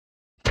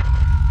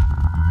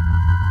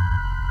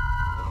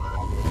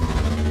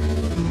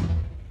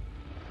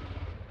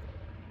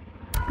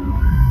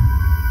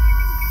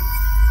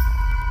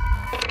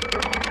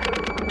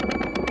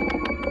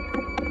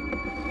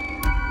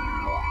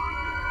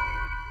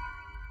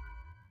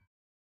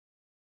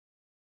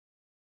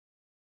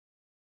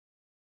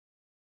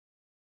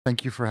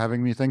Thank you for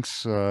having me.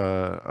 Thanks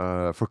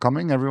for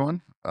coming,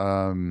 everyone.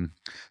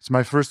 It's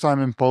my first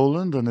time in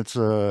Poland, and it's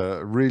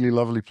a really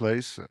lovely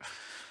place.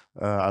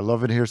 I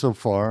love it here so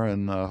far,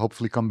 and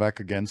hopefully come back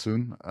again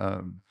soon.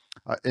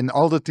 In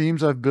all the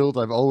teams I've built,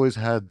 I've always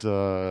had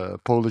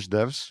Polish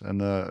devs,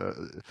 and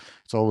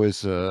it's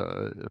always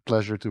a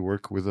pleasure to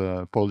work with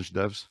Polish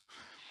devs.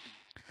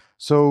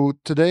 So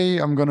today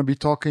I'm going to be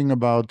talking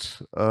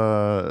about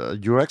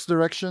UX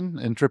direction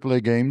in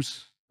AAA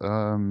games.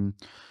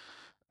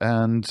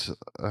 And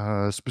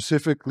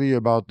specifically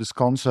about this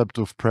concept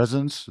of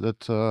presence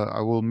that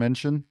I will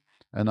mention,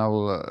 and I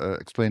will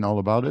explain all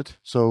about it.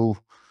 So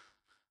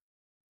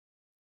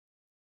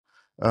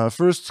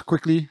first,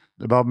 quickly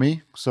about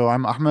me. So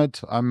I'm Ahmed.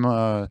 I'm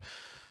a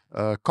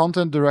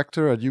content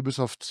director at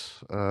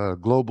Ubisoft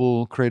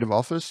Global Creative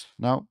Office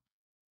now.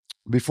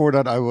 Before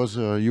that, I was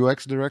a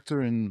UX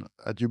director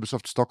at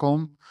Ubisoft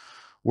Stockholm,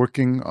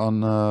 working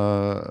on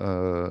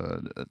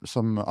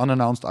some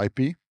unannounced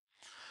IP.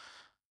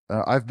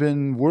 I've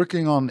been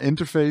working on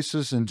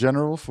interfaces in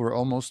general for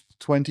almost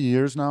 20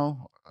 years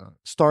now.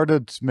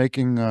 Started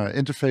making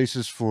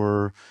interfaces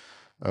for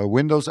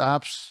Windows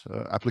apps,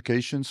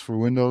 applications for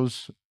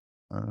Windows.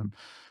 Um,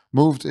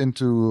 Moved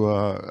into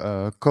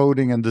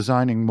coding and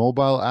designing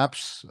mobile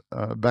apps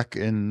back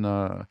in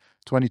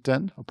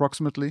 2010,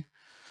 approximately.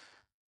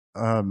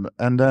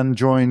 And then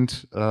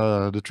joined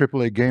the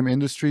AAA game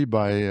industry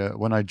by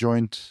when I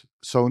joined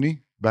Sony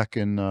back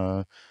in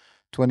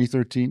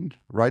 2013,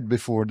 right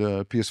before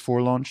the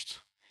PS4 launched.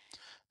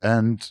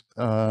 And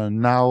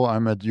now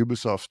I'm at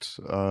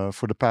Ubisoft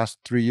for the past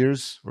 3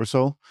 years or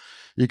so.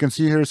 You can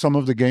see here some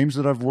of the games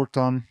that I've worked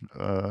on.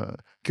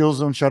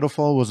 Killzone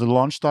Shadowfall was a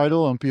launch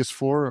title on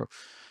PS4,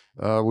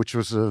 which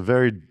was a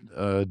very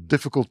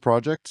difficult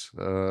project.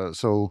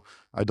 So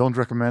I don't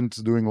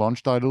recommend doing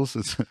launch titles.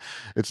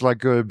 It's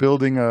like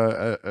building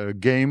a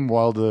game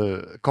while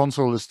the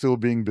console is still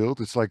being built.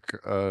 It's like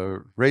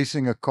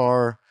racing a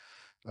car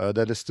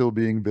that is still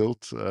being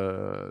built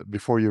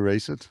before you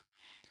race it.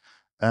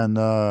 And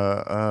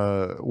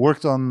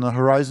worked on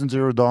Horizon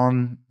Zero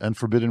Dawn and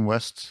Forbidden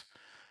West.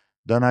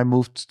 Then I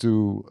moved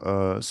to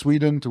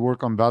Sweden to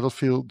work on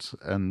Battlefield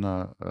and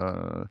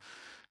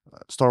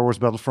Star Wars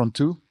Battlefront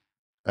 2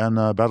 and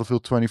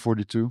Battlefield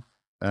 2042,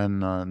 and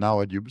now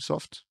at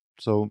Ubisoft.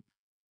 So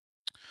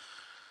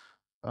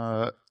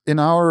in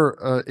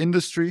our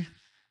industry,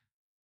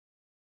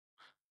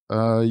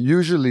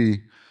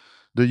 usually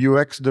the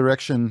UX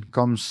direction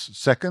comes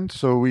second.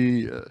 So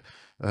we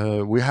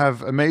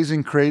have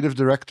amazing creative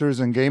directors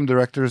and game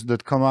directors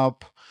that come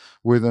up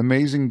with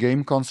amazing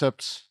game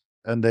concepts,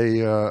 and they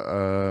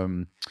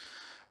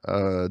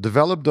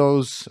develop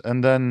those,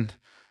 and then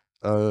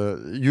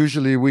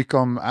usually we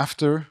come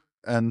after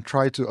and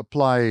try to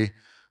apply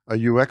a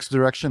UX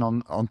direction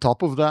on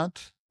top of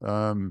that.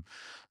 The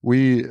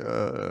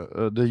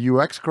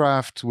UX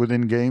craft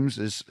within games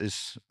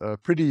is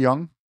pretty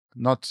young.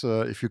 Not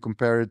if you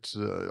compare it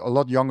a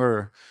lot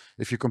younger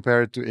if you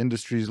compare it to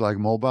industries like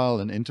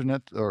mobile and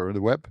internet or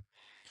the web.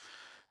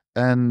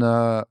 And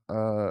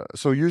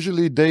so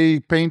usually they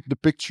paint the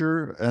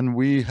picture and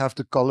we have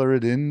to color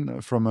it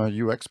in from a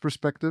UX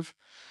perspective.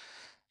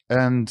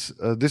 And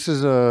this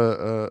is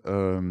a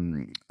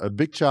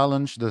big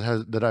challenge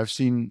that I've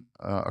seen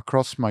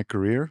across my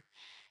career.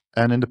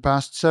 And in the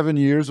past 7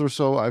 years or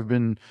so, I've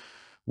been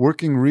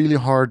working really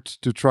hard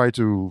to try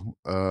to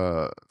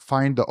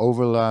find the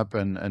overlap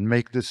and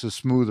make this a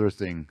smoother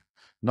thing.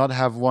 Not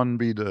have one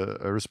be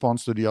a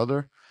response to the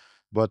other,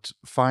 but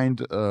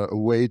find a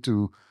way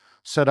to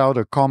set out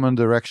a common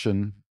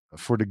direction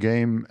for the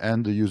game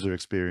and the user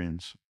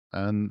experience.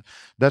 And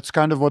that's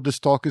kind of what this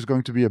talk is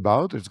going to be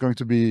about. It's going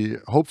to be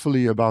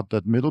hopefully about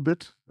that middle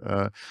bit.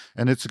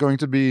 And it's going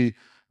to be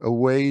a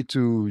way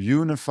to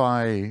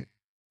unify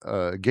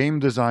game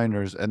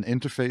designers and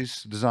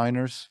interface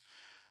designers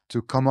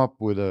to come up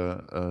with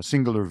a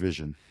singular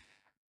vision.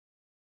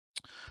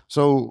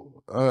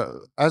 So,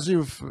 as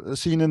you've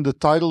seen in the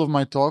title of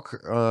my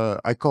talk,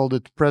 I called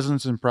it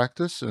Presence in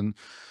Practice. And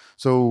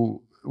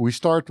so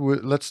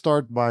let's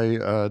start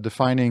by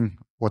defining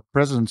what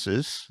presence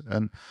is.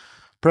 And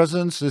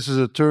presence, this is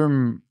a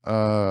term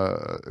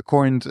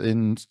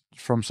coined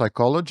from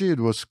psychology.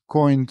 It was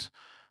coined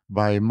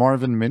by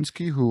Marvin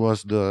Minsky, who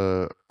was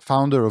the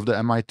founder of the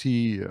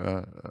MIT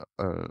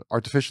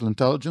Artificial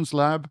Intelligence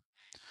Lab.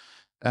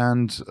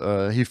 And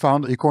he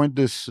coined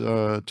this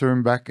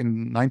term back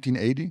in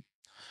 1980.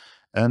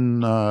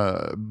 And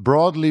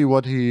broadly,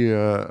 what he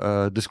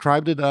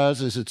described it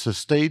as is it's a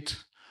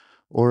state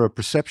or a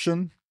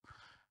perception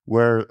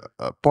where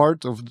a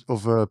part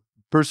of a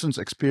person's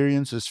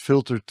experience is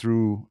filtered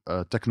through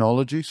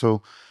technology.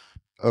 So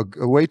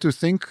a way to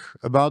think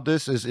about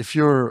this is if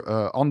you're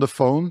on the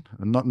phone,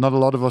 not a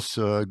lot of us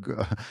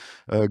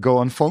go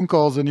on phone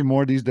calls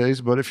anymore these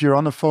days, but if you're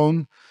on a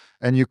phone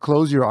and you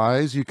close your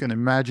eyes, you can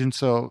imagine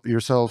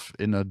yourself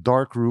in a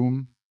dark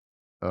room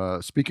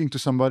speaking to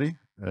somebody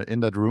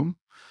in that room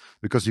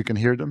because you can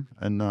hear them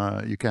and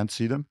you can't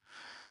see them.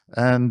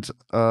 And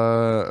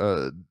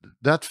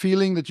that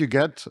feeling that you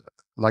get,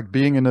 like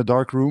being in a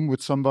dark room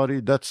with somebody,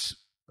 that's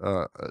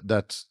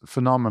that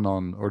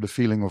phenomenon or the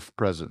feeling of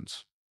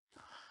presence.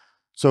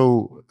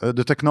 So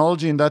the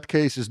technology in that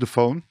case is the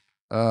phone,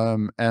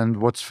 and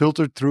what's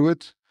filtered through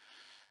it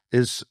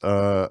is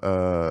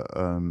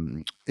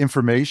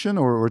information,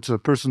 or it's a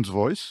person's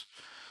voice.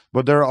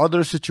 But there are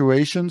other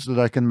situations that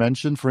I can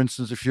mention. For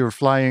instance, if you're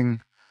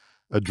flying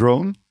a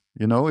drone,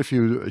 if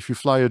you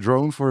fly a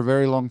drone for a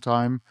very long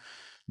time,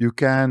 you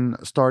can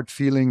start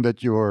feeling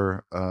that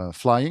you're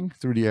flying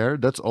through the air.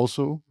 That's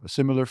also a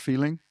similar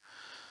feeling.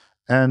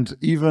 And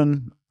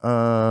even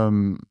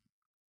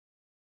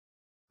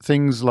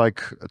things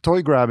like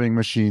toy grabbing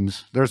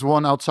machines. There's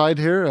one outside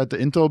here at the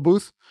Intel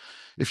booth.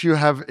 If you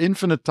have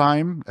infinite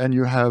time and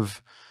you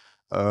have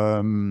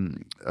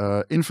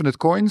infinite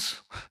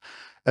coins,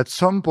 at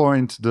some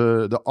point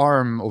the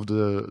arm of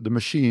the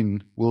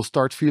machine will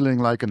start feeling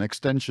like an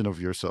extension of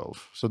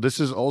yourself. So this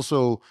is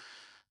also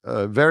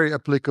very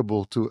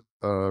applicable to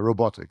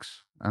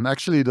robotics. And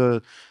actually,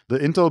 the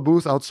Intel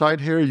booth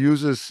outside here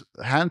uses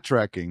hand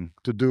tracking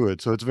to do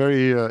it. So it's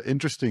very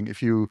interesting.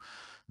 If you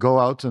go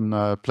out and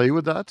play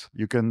with that,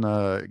 you can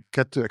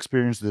get to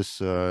experience this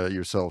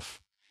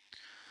yourself.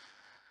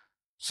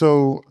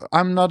 So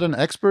I'm not an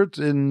expert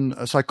in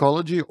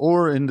psychology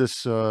or in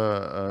this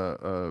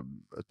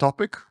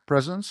topic,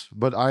 presence,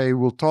 but I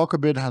will talk a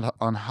bit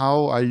on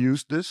how I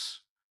use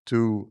this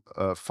to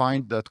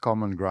find that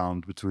common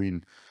ground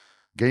between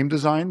game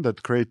design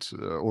that creates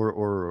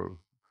or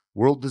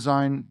world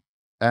design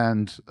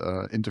and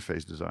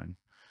interface design.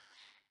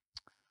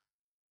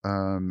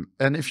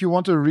 And if you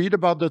want to read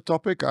about the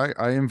topic,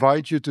 I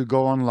invite you to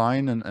go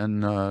online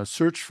and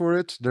search for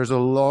it. There's a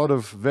lot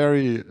of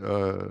very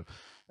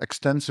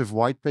extensive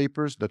white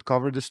papers that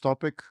cover this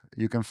topic.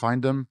 You can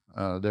find them.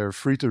 They're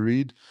free to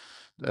read.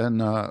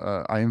 And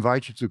I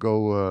invite you to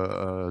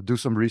go do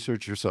some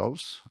research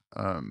yourselves.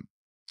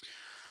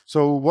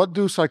 So what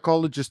do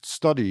psychologists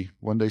study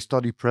when they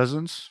study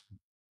presence?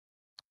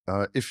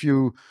 If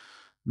you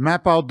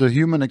map out the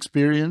human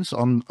experience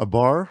on a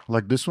bar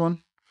like this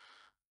one,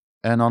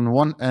 and on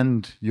one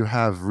end you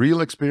have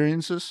real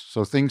experiences,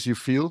 so things you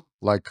feel,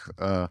 like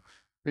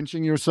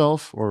pinching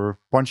yourself or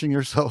punching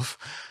yourself.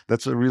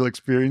 That's a real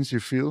experience you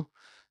feel.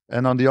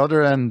 And on the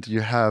other end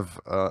you have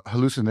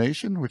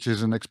hallucination, which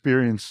is an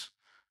experience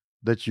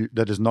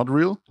that is not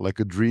real, like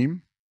a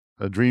dream.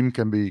 A dream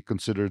can be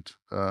considered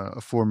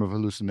a form of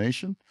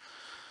hallucination.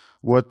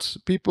 What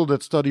people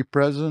that study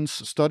presence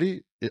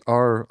study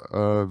are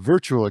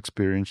virtual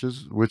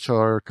experiences, which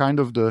are kind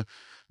of the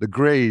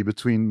gray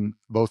between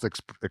both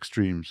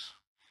extremes.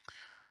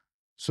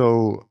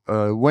 So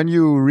when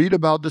you read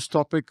about this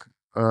topic,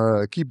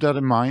 keep that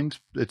in mind.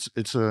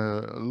 It's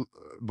a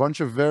bunch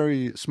of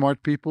very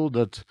smart people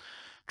that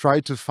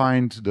try to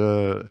find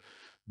the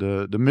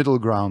middle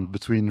ground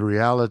between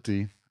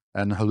reality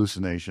and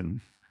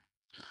hallucination.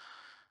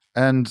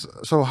 And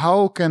so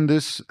how can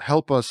this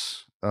help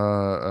us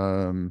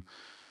in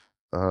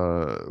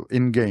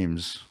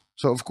games?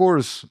 So of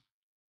course,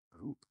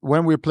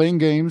 when we're playing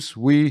games,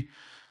 we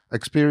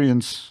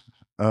experience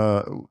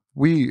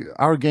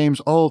our games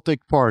all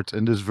take part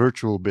in this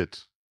virtual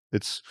bit.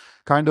 It's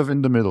kind of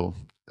in the middle.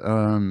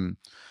 And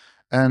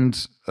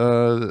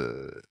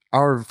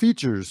our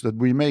features that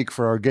we make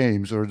for our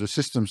games, or the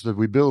systems that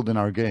we build in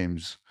our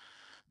games,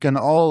 can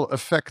all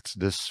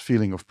affect this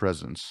feeling of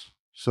presence.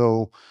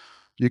 So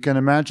you can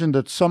imagine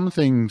that some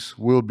things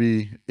will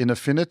be in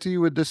affinity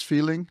with this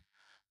feeling,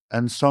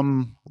 and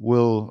some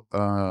will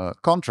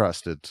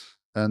contrast it.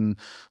 And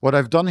what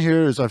I've done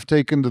here is I've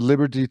taken the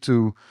liberty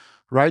to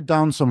write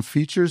down some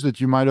features that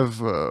you might have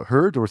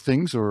heard, or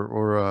things,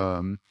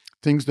 or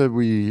things that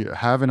we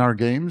have in our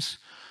games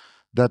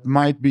that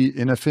might be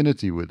in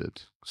affinity with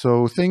it.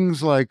 So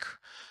things like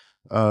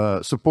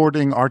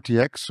supporting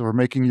RTX or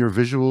making your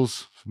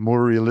visuals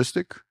more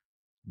realistic,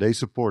 they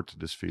support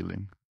this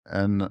feeling.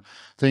 And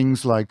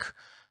things like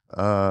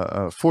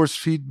force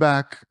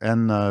feedback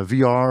and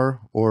VR,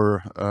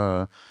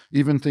 or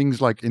even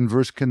things like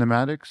inverse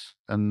kinematics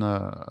and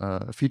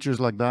features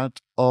like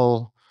that,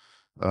 all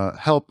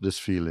help this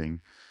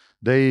feeling.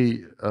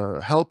 They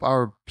help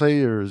our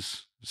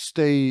players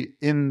stay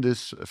in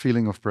this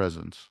feeling of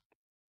presence.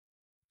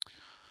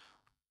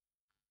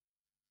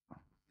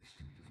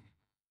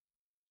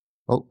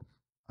 Oh,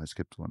 I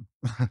skipped one.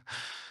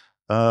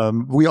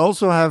 We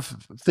also have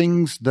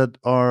things that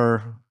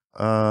are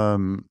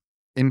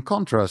in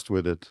contrast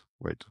with it.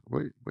 Wait.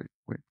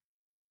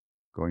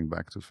 Going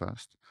back too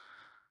fast.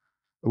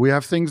 We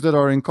have things that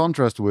are in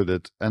contrast with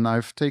it, and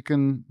I've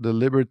taken the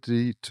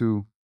liberty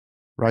to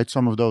write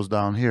some of those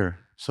down here.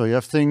 So you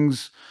have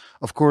things,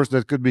 of course,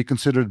 that could be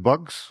considered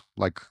bugs,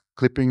 like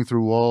clipping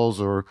through walls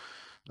or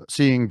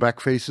seeing back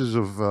faces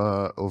of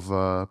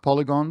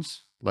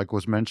polygons, like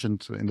was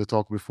mentioned in the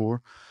talk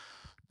before.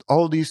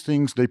 All these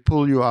things, they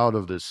pull you out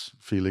of this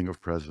feeling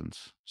of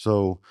presence.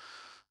 So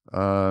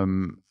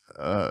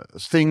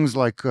things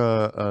like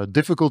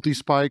difficulty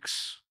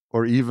spikes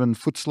or even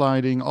foot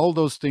sliding, all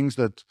those things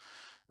that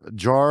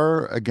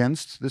jar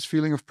against this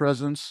feeling of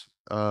presence,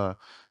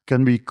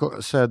 can be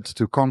said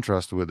to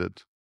contrast with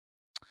it.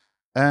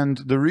 And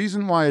the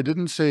reason why I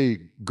didn't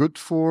say good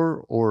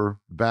for or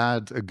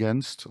bad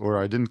against,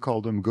 or I didn't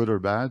call them good or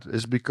bad,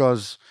 is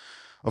because,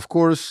 of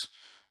course,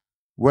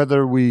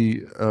 whether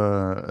we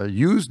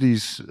use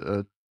these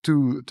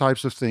two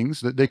types of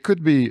things, that they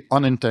could be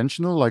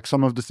unintentional, like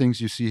some of the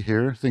things you see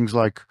here, things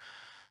like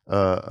uh,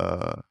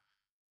 uh,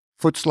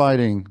 foot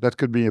sliding, that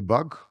could be a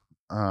bug,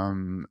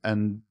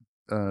 and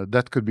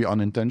that could be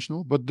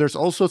unintentional. But there's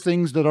also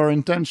things that are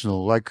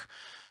intentional, like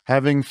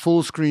having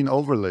full screen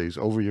overlays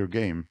over your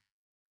game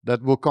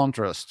that will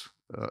contrast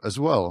as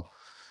well.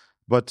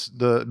 But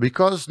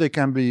because they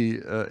can be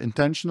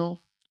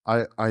intentional,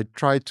 I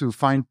try to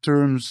find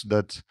terms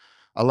that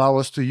allow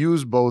us to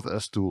use both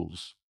as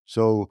tools.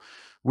 So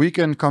we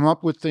can come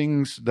up with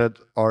things that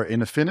are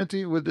in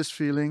affinity with this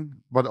feeling,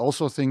 but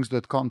also things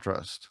that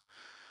contrast.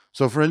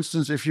 So for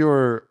instance, if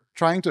you're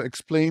trying to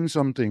explain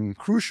something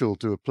crucial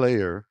to a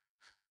player,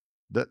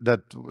 that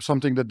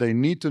something that they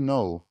need to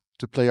know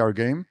to play our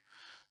game,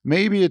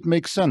 maybe it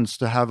makes sense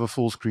to have a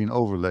full screen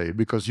overlay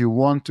because you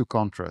want to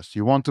contrast,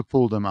 you want to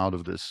pull them out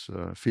of this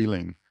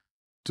feeling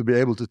to be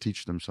able to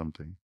teach them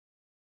something.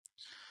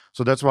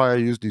 So that's why I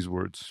use these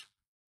words.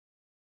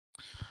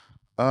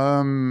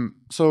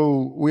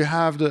 So we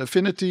have the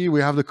affinity,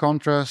 we have the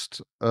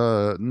contrast.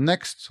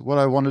 Next, what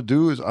I want to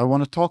do is I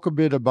want to talk a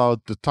bit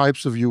about the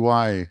types of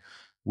UI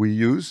we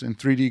use in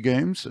 3D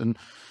games. And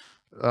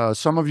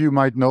some of you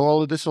might know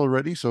all of this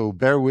already, so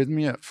bear with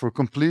me. For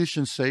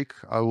completion's sake,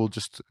 I will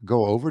just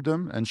go over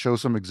them and show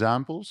some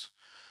examples.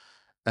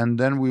 And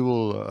then we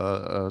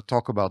will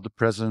talk about the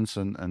presence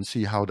and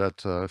see how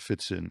that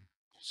fits in.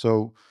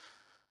 So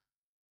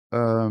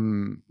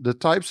the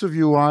types of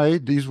UI,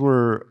 these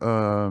were,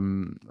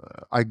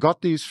 I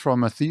got these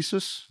from a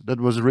thesis that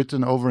was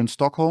written over in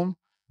Stockholm.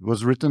 It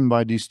was written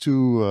by these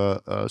two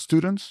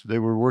students. They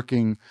were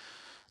working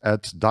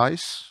at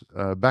DICE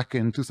back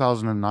in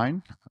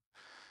 2009.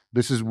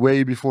 This is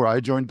way before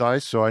I joined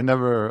DICE, so I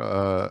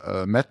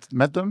never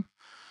met them.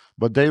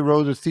 But they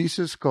wrote a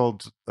thesis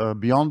called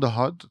Beyond the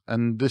HUD,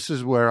 and this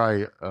is where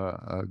I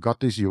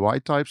got these UI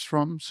types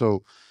from.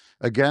 So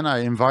again, I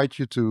invite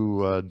you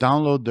to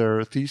download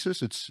their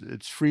thesis.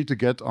 It's free to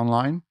get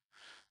online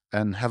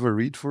and have a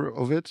read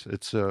of it.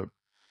 It's a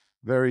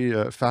very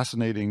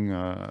fascinating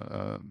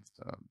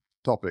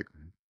topic.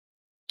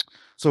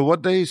 So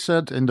what they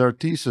said in their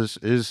thesis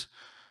is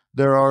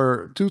there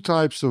are two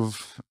types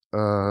of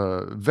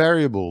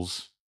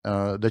variables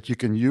that you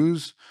can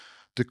use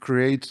to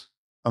create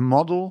a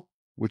model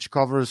which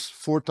covers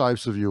 4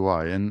 types of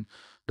UI. And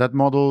that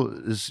model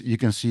is, you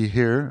can see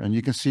here, and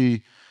you can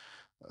see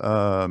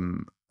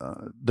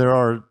there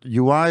are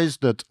UIs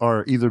that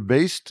are either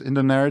based in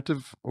the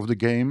narrative of the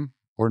game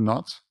or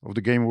not, of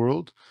the game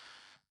world,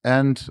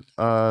 and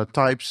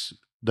types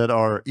that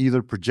are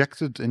either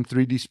projected in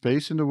 3D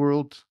space in the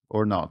world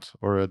or not,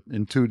 or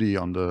in 2D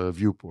on the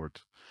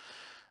viewport.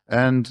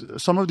 And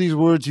some of these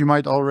words you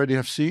might already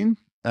have seen,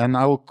 and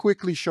I will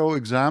quickly show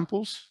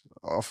examples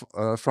of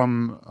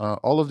from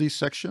all of these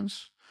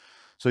sections,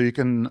 so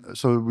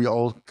we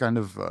all kind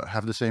of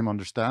have the same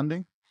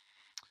understanding.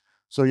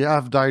 So you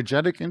have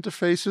diegetic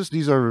interfaces.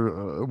 These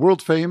are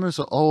world famous.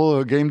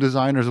 All game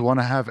designers want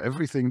to have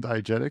everything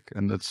diegetic,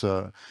 and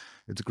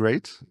it's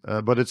great.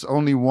 But it's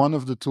only one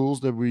of the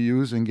tools that we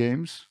use in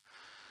games.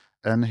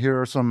 And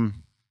here are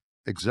some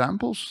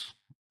examples.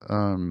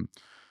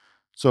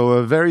 So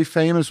a very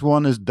famous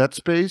one is Dead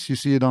Space. You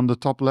see it on the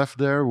top left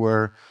there,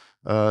 where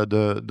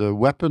the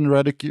weapon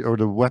reticule or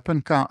the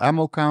weapon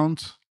ammo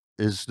count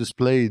is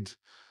displayed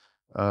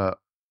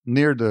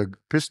near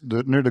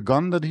near the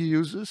gun that he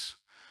uses.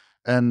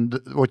 And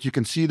what you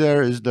can see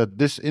there is that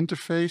this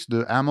interface,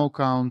 the ammo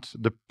count,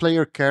 the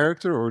player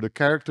character or the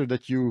character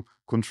that you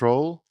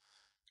control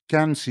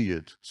can see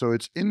it. So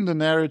it's in the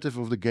narrative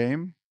of the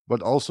game,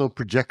 but also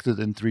projected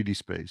in 3D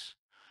space.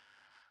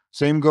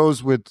 Same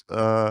goes with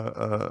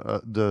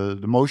the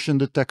motion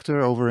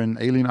detector over in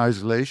Alien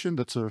Isolation.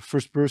 That's a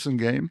first-person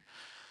game.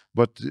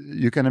 But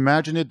you can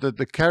imagine it that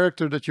the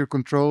character that you're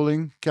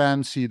controlling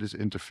can see this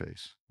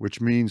interface,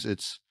 which means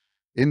it's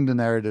in the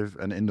narrative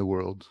and in the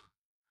world.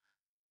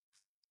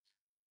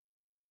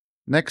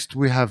 Next,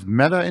 we have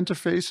meta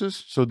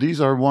interfaces. So these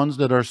are ones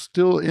that are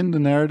still in the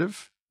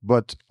narrative,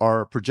 but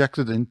are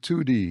projected in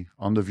 2D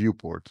on the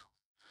viewport.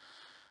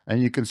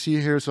 And you can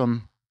see here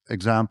some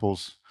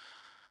examples.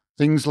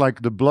 Things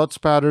like the blood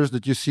spatters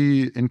that you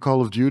see in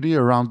Call of Duty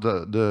around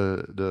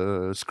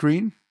the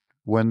screen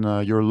when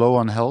you're low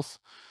on health.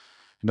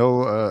 You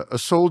know, a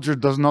soldier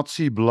does not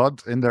see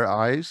blood in their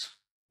eyes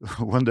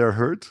when they're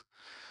hurt.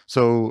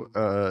 So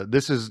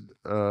this is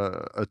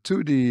a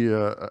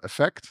 2D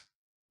effect,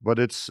 but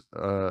it's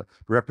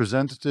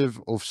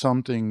representative of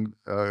something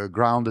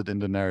grounded in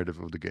the narrative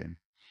of the game.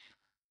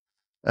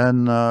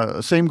 And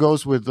same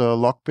goes with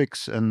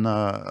lockpicks and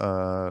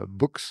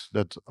books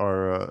that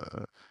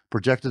are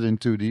projected in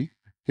 2D.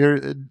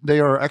 Here, they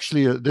are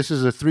actually, this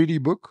is a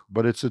 3D book,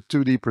 but it's a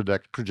 2D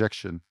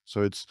projection.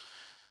 So it's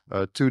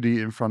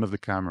 2D in front of the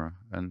camera,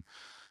 and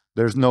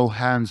there's no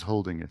hands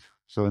holding it.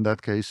 So in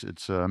that case,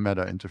 it's a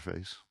meta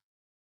interface.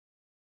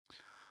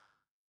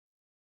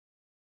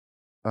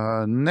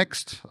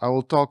 Next, I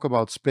will talk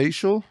about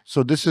spatial.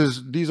 So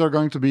these are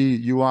going to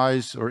be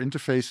UIs or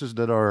interfaces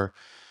that are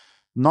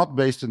not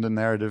based in the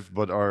narrative,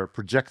 but are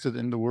projected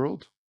in the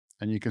world.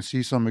 And you can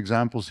see some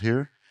examples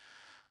here.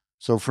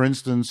 So for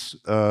instance,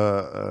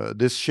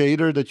 this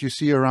shader that you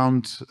see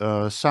around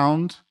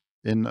sound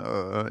in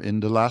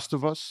The Last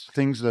of Us,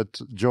 things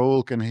that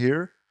Joel can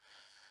hear.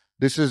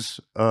 This is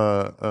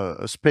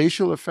a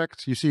spatial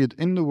effect. You see it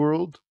in the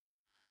world,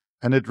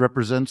 and it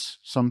represents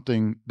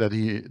something that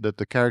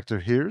the character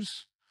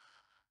hears,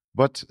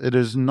 but it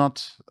is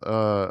not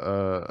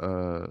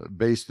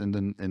based in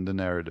the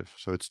narrative.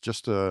 So it's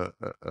just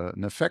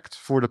an effect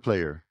for the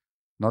player,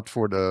 not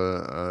for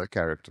the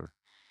character.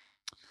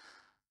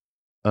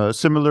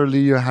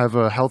 Similarly, you have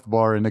a health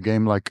bar in a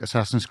game like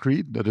Assassin's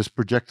Creed that is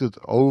projected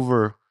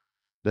over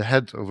the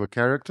head of a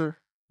character.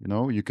 You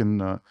know, you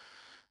can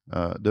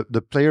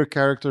the player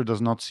character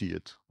does not see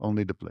it,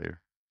 only the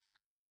player.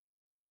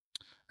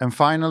 And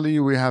finally,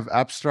 we have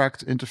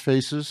abstract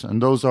interfaces,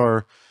 and those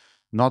are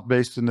not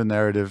based in the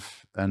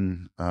narrative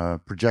and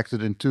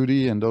projected in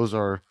 2D, and those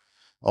are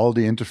all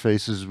the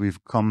interfaces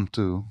we've come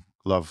to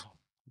love.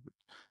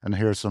 And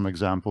here are some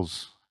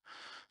examples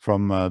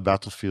from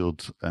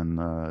Battlefield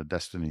and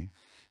Destiny.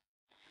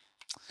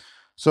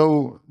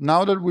 So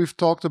now that we've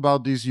talked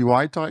about these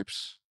UI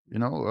types, you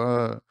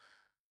know,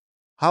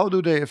 how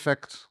do they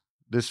affect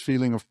this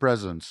feeling of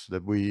presence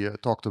that we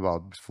talked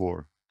about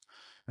before?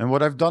 And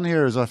what I've done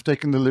here is I've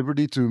taken the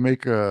liberty to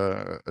make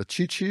a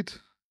cheat sheet.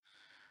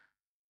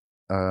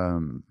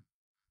 Um,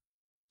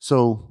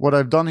 so what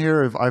I've done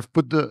here, is I've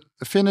put the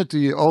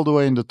affinity all the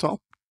way in the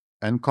top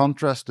and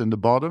contrast in the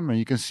bottom, and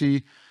you can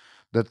see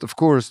that, of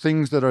course,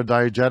 things that are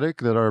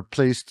diegetic, that are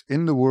placed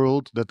in the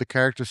world that the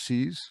character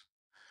sees,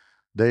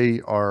 they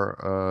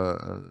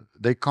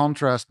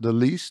contrast the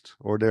least,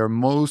 or they are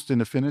most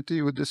in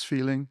affinity with this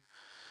feeling.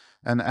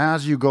 And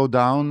as you go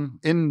down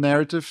in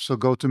narrative, so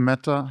go to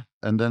meta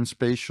and then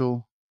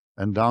spatial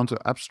and down to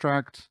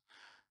abstract,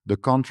 the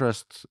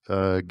contrast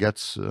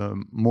gets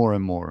more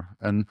and more.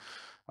 And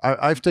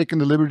I've taken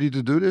the liberty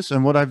to do this.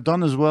 And what I've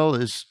done as well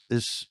is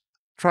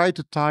try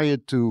to tie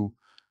it to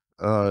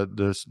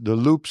the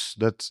loops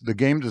that the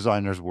game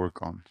designers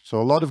work on.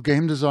 So a lot of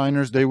game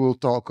designers, they will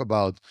talk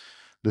about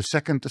the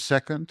second to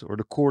second or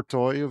the core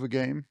toy of a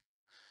game.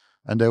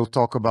 And they'll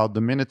talk about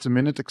the minute to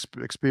minute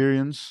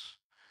experience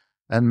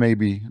and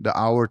maybe the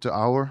hour to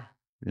hour,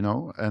 you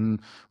know. And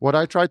what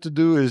I try to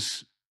do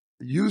is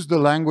use the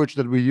language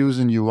that we use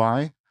in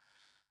UI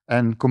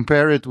and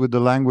compare it with the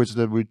language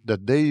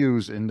that they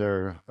use in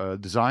their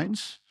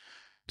designs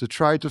to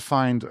try to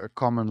find a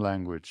common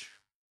language.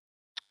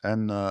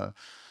 And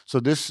so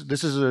this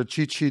is a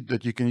cheat sheet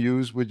that you can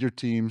use with your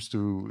teams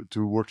to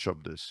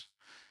workshop this.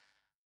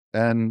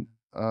 And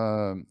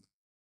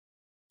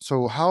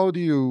so how do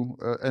you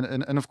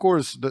and of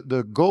course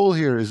the goal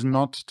here is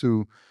not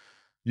to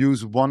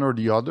use one or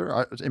the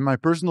other. In my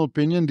personal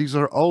opinion, these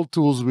are all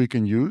tools we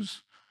can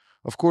use.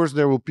 Of course,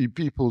 there will be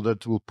people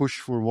that will push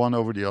for one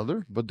over the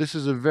other, but this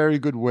is a very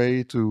good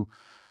way to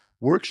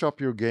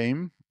workshop your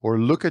game or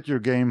look at your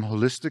game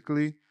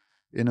holistically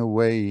in a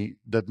way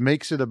that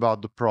makes it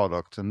about the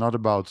product and not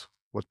about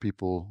what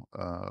people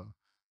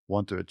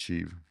want to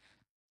achieve.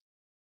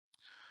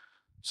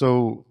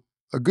 So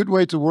a good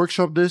way to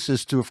workshop this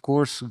is to, of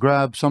course,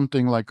 grab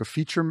something like a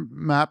feature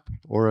map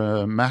or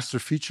a master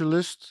feature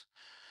list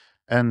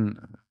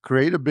and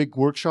create a big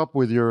workshop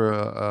with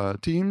your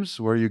teams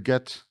where you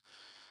get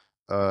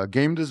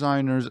game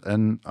designers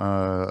and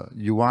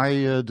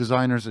UI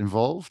designers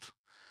involved.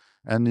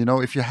 And you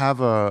know, if you have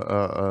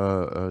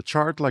a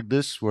chart like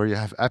this where you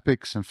have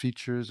epics and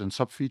features and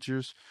sub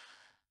features,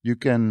 you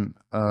can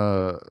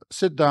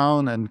sit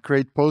down and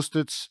create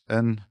post-its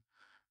and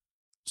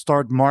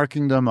start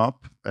marking them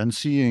up and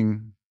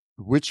seeing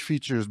which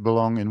features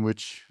belong in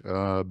which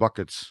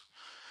buckets.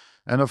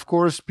 And of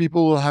course,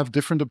 people will have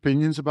different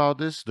opinions about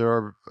this. There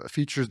are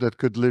features that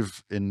could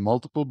live in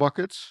multiple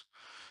buckets,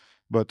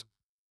 but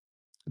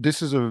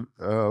this is a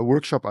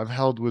workshop I've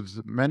held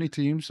with many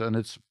teams, and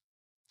it's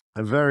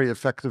a very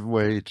effective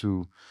way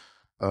to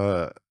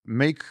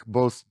make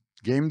both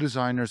game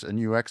designers and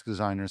UX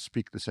designers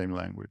speak the same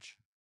language.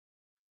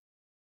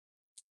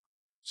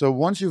 So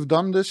once you've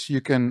done this, you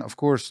can, of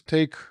course,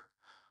 take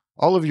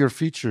all of your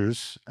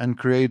features and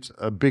create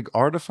a big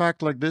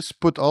artifact like this,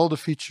 put all the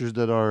features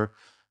that are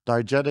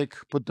diegetic,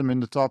 put them in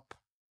the top,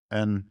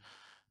 and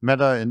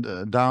meta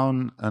in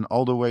down and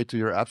all the way to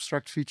your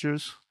abstract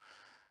features.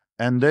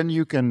 And then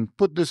you can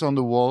put this on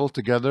the wall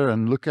together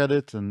and look at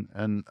it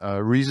and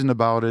reason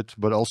about it,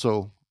 but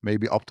also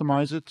maybe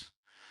optimize it.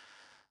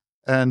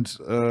 And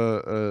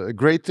a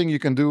great thing you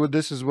can do with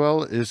this as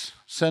well is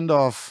send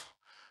off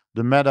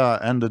the meta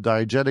and the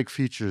diegetic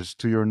features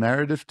to your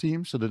narrative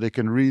team so that they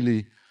can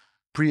really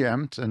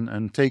preempt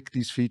and take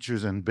these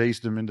features and base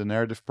them in the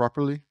narrative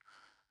properly.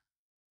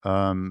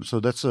 So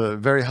that's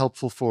very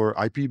helpful for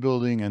IP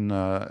building and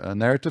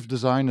narrative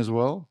design as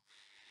well.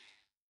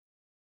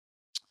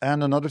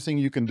 And another thing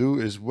you can do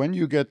is when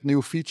you get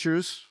new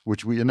features,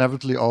 which we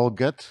inevitably all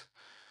get,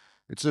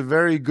 it's a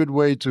very good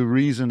way to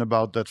reason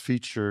about that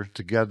feature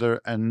together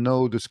and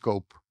know the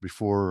scope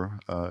before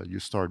you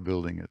start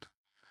building it.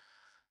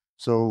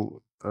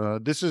 So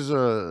this is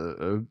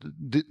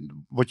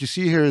what you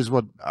see here is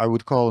what I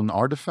would call an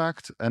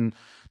artifact. And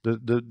the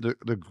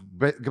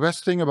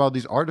best thing about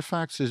these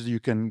artifacts is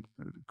you can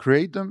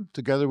create them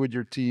together with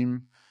your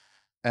team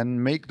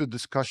and make the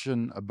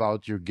discussion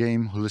about your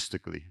game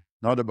holistically,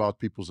 not about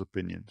people's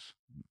opinions.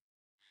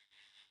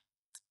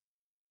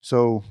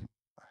 So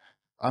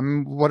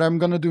what I'm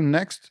going to do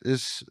next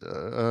is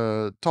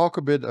talk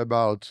a bit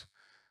about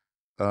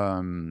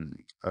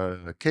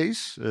a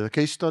case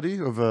study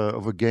of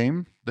a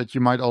game that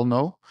you might all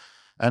know,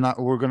 and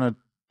we're going to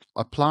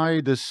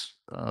apply this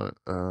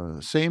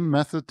same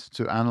method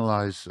to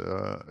analyze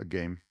a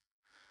game.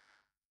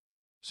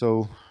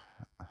 So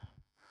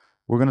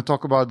we're going to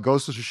talk about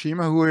Ghost of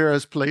Tsushima. Who here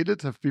has played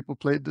it? Have people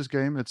played this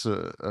game? It's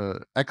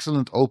a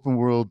excellent open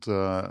world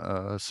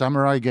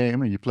samurai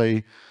game, and you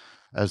play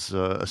as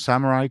a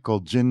samurai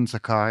called Jin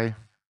Sakai,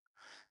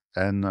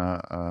 and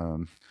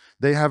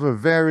they have a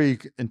very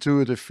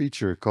intuitive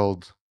feature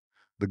called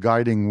the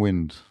guiding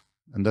wind,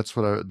 and that's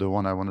the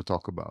one I want to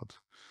talk about.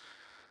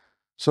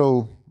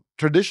 So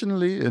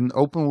traditionally in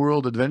open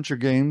world adventure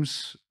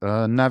games,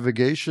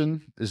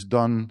 navigation is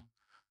done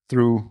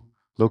through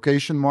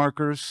location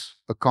markers,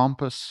 a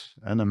compass,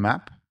 and a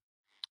map.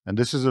 And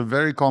this is a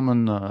very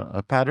common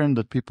pattern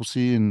that people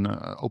see in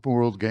open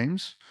world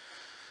games.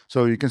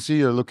 So you can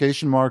see a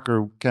location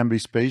marker can be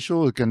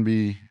spatial. It can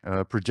be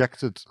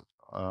projected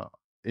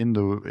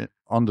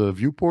on the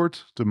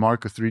viewport to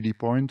mark a 3D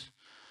point.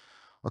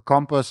 A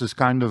compass is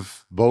kind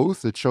of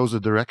both. It shows a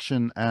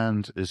direction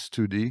and is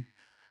 2D.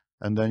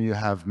 And then you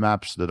have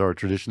maps that are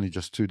traditionally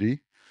just 2D.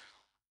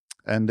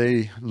 And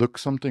they look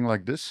something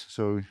like this.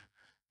 So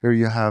here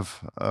you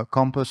have a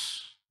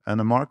compass and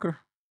a marker.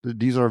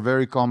 These are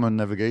very common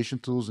navigation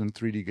tools in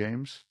 3D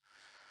games.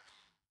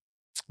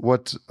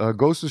 What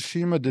Ghost of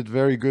Tsushima did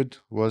very good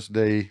was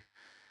they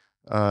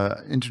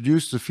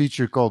introduced a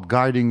feature called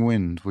guiding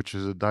wind, which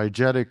is a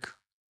diegetic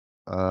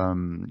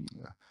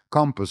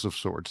compass of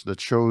sorts that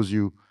shows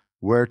you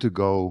where to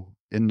go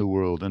in the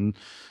world. And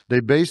they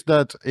base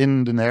that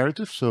in the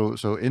narrative.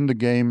 So in the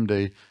game,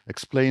 they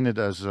explain it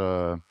as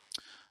the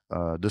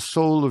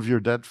soul of your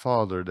dead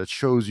father that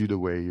shows you the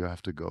way you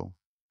have to go.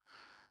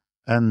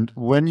 And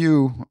when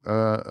you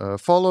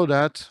follow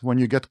that, when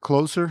you get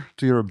closer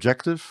to your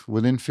objective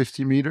within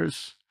 50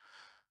 meters,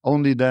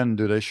 only then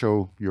do they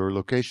show your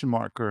location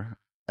marker.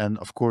 And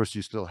of course,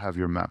 you still have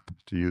your map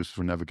to use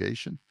for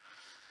navigation.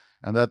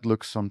 And that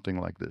looks something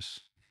like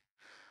this.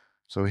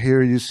 So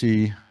here you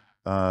see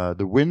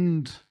the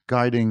wind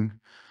guiding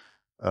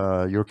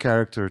your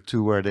character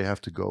to where they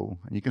have to go.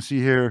 And you can see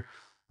here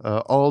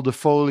all the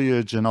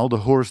foliage and all the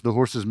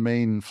horse's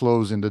mane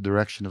flows in the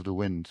direction of the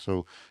wind.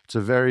 So it's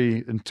a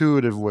very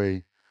intuitive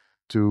way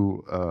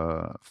to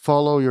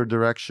follow your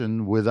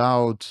direction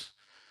without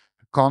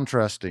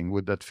contrasting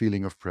with that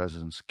feeling of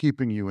presence,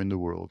 keeping you in the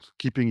world,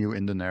 keeping you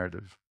in the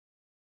narrative.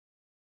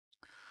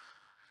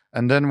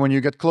 And then when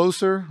you get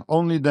closer,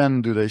 only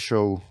then do they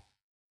show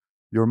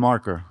your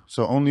marker.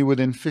 So only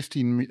within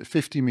 50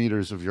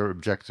 meters of your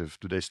objective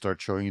do they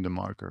start showing you the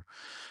marker.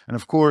 And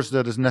of course,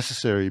 that is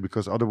necessary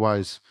because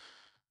otherwise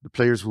the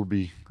players will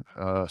be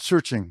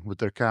searching with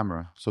their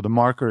camera. So the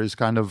marker is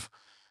kind of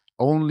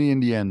only in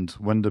the end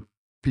when the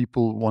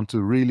people want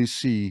to really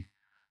see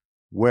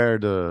where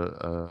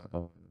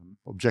the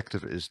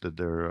objective is that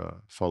they're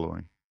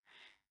following.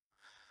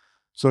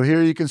 So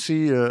here you can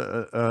see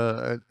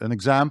an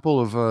example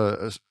of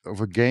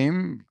a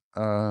game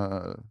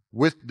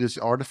with these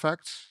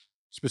artifacts,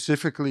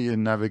 specifically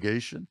in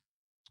navigation.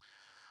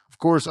 Of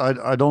course,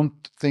 I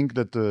don't think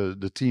that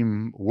the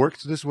team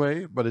worked this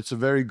way, but it's a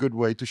very good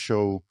way to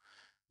show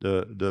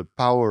the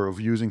power of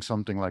using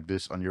something like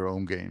this on your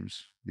own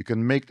games. You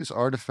can make this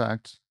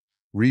artifact,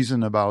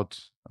 reason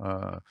about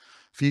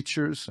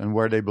features and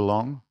where they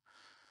belong.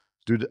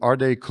 Are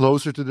they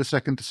closer to the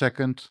second to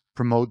second?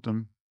 Promote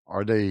them.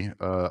 Are they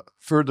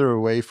further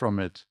away from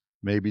it?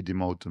 Maybe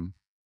demote them.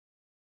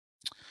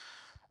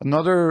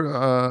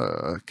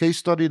 Another case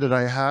study that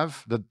I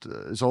have that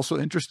is also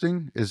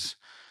interesting is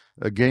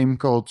a game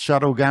called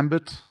Shadow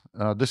Gambit.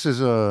 This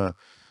is a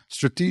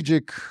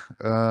strategic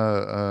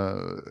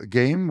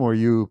game where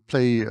you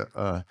play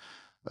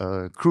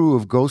a crew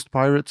of ghost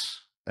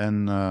pirates,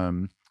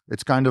 and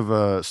it's kind of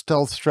a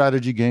stealth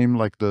strategy game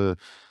like the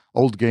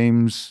old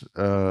games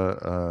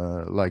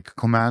like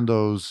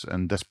Commandos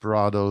and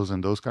Desperados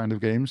and those kind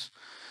of games.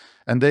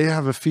 And they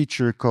have a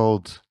feature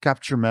called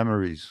Capture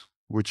Memories,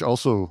 which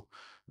also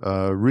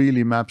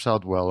really maps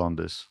out well on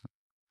this.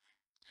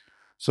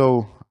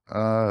 So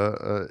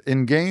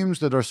in games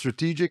that are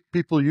strategic,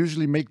 people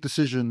usually make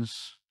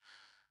decisions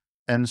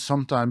and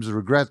sometimes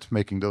regret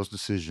making those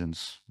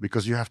decisions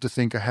because you have to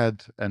think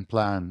ahead and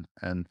plan,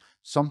 and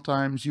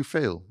sometimes you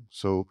fail.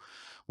 So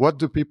what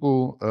do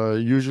people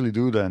usually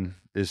do then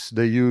is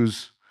they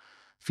use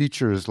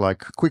features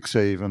like quick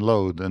save and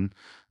load. And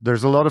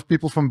there's a lot of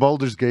people from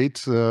Baldur's Gate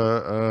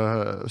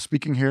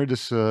speaking here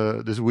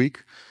this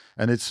week,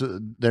 and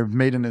they've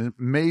made an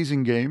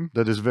amazing game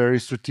that is very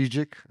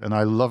strategic, and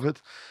I love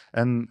it.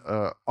 And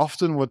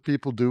often, what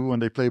people do when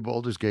they play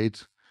Baldur's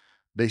Gate,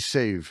 they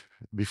save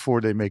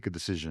before they make a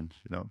decision.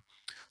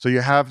 So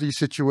you have these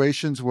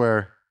situations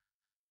where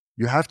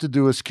you have to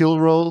do a skill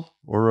roll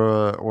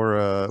or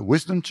a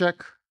wisdom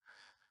check.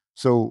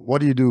 So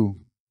what do you do?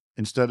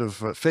 Instead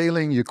of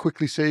failing, you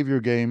quickly save your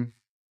game,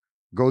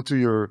 go to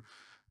your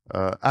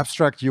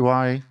abstract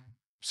UI,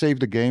 save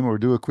the game or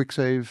do a quick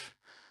save,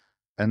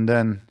 and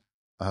then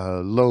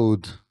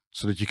load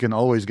so that you can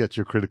always get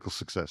your critical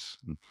success.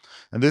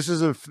 And this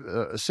is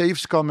save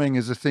scumming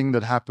is a thing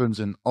that happens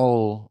in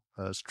all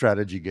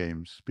strategy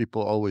games.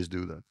 People always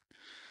do that.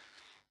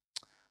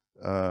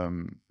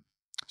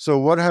 So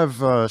what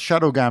have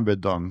Shadow Gambit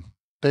done?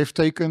 They've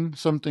taken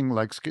something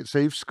like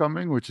save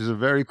scumming, which is a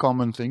very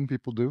common thing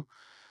people do,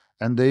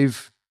 and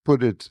they've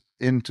put it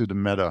into the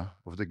meta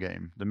of the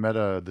game, the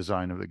meta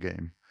design of the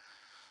game.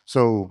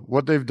 So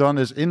what they've done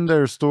is in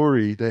their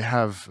story, they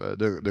have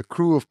the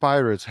crew of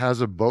pirates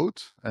has a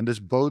boat, and this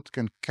boat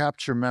can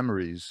capture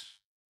memories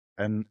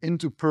and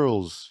into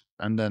pearls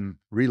and then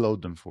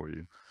reload them for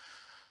you.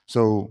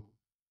 So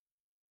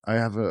I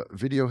have a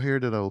video here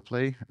that I'll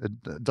play.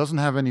 It doesn't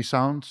have any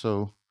sound,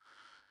 so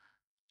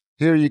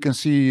here you can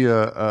see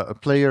a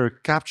player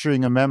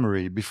capturing a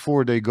memory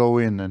before they go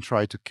in and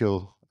try to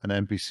kill an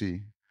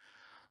NPC.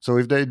 So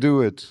if they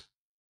do it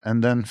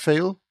and then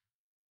fail,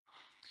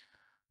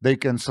 they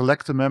can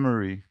select a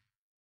memory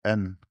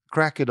and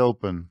crack it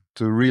open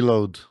to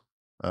reload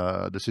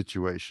the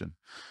situation.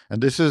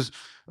 And this is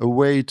a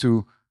way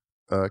to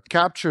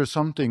capture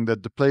something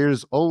that the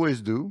players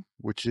always do,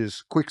 which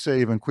is quick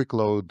save and quick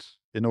load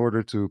in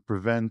order to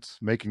prevent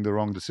making the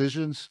wrong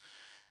decisions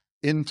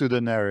into the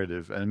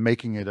narrative and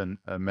making it a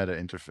meta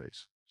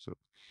interface.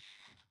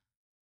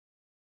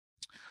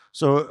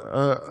 So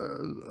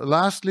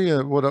lastly,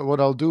 what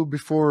I'll do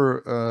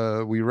before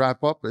we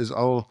wrap up is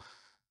I'll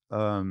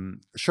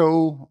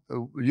show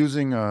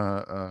using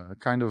a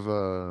kind of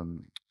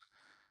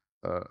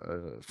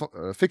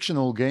a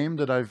fictional game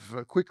that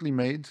I've quickly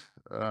made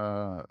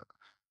how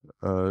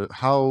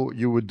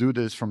you would do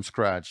this from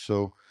scratch.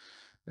 So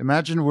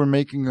imagine we're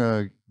making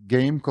a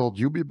game called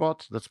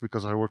Ubibot. That's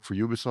because I work for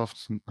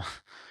Ubisoft.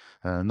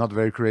 Not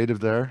very creative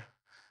there.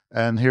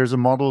 And here's a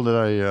model that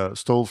I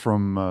stole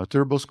from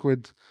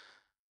TurboSquid.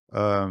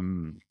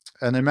 And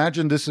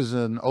imagine this is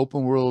an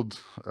open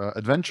world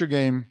adventure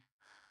game.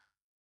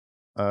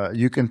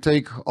 You can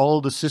take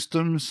all the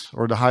systems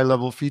or the high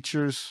level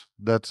features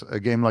that a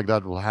game like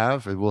that will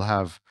have. It will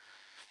have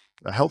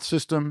a health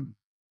system,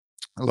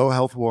 a low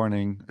health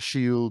warning, a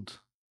shield,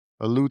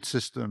 a loot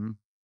system,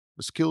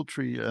 a skill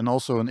tree, and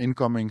also an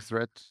incoming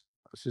threat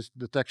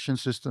detection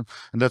system.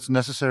 And that's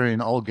necessary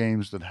in all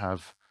games that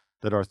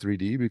are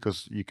 3D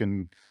because you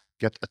can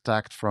get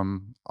attacked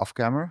from off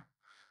camera.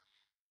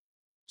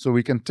 So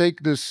we can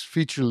take this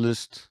feature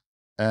list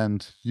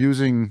and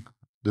using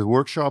the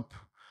workshop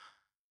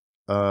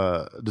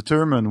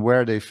determine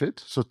where they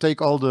fit. So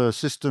take all the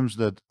systems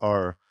that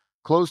are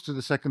close to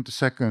the second to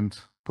second,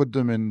 put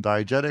them in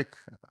diegetic.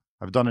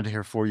 I've done it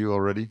here for you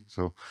already.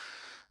 So,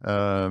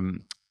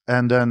 and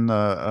then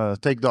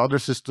take the other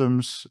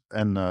systems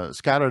and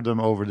scatter them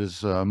over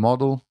this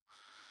model.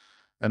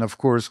 And of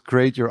course,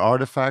 create your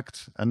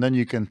artifact. And then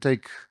you can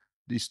take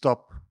these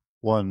top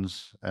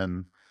ones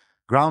and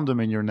ground them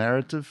in your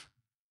narrative.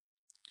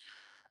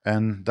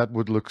 And that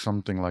would look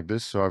something like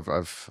this. So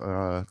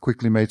I've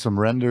quickly made some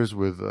renders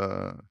with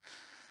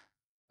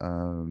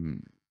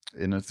in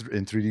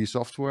 3D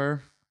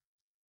software.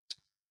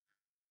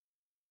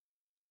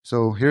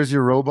 So here's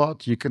your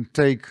robot. You can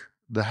take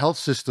the health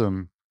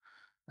system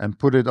and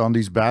put it on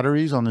these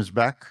batteries on his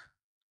back.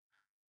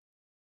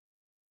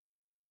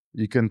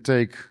 You can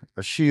take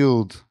a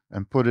shield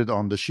and put it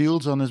on the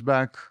shields on his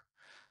back.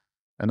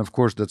 And of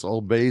course, that's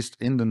all based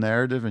in the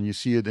narrative and you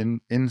see it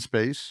in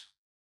space.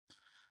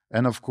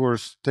 And of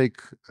course,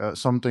 take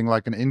something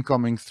like an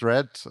incoming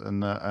threat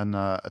and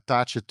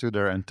attach it to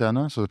their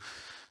antenna. So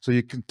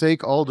you can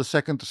take all the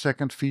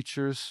second-to-second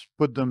features,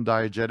 put them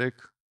diegetic.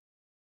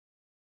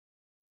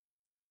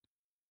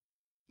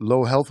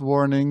 Low health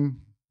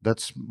warning,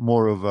 that's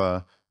more of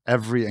a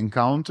every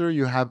encounter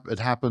you have, it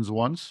happens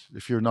once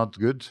if you're not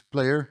good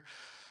player.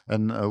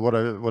 And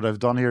what I've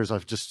done here is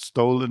I've just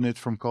stolen it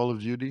from Call of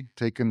Duty,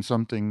 taken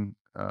something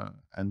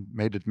and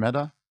made it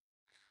meta.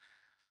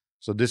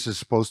 So this is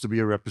supposed to be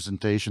a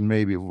representation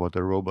maybe of what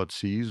a robot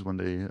sees when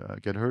they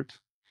get hurt.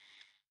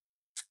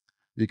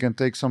 You can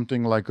take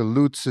something like a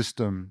loot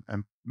system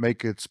and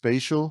make it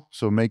spatial,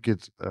 so make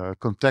it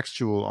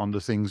contextual on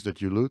the things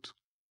that you loot.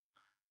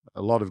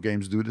 A lot of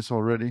games do this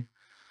already.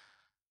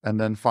 And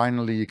then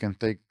finally, you can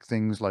take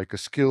things like a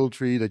skill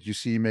tree that you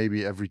see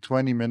maybe every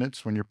 20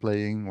 minutes when you're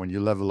playing, when you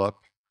level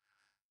up,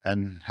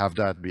 and have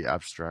that be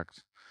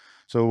abstract.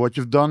 So what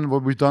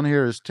we've done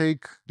here is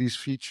take these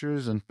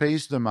features and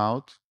paste them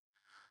out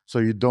So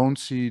you don't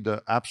see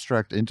the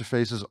abstract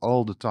interfaces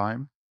all the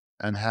time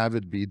and have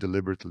it be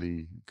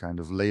deliberately kind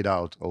of laid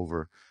out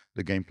over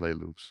the gameplay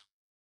loops.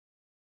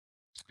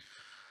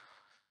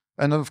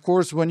 And of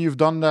course, when you've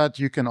done that,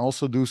 you can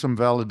also do some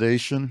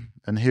validation.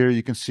 And here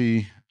you can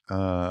see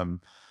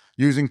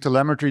using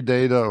telemetry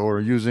data or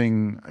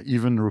using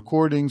even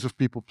recordings of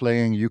people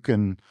playing, you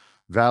can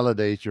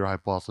validate your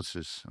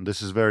hypothesis. And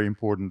this is very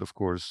important, of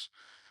course,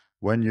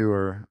 when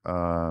you're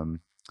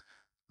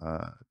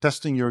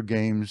testing your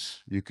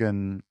games, you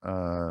can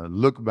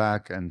look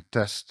back and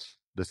test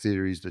the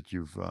theories that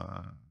you've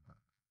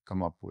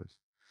come up with.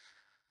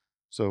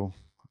 So,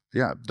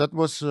 yeah, that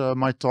was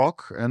my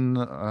talk, and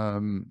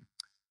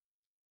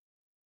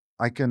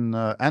I can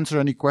answer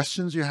any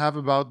questions you have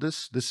about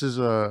this. This is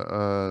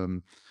a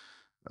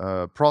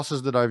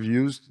process that I've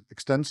used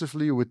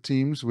extensively with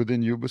teams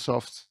within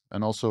Ubisoft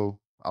and also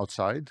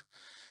outside.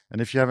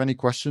 And if you have any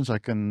questions, I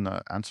can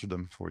answer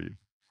them for you.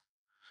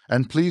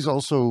 And please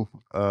also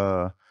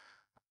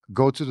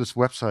go to this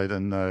website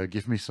and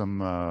give me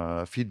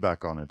some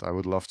feedback on it. I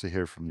would love to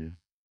hear from you.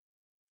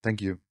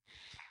 Thank you.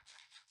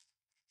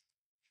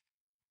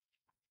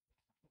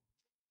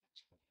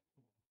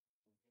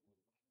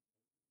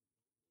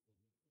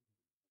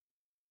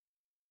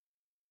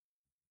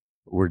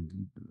 We're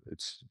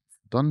it's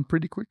done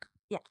pretty quick.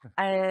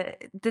 Yeah,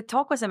 the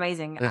talk was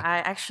amazing.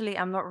 Yeah.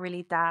 I'm not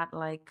really that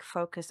like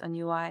focused on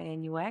UI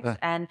and UX, Yeah.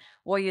 and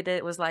what you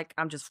did was like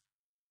I'm just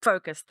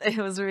focused. It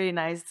was really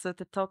nice. So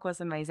the talk was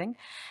amazing,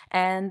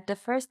 and the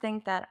first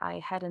thing that I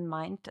had in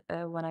mind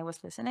when I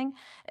was listening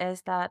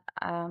is that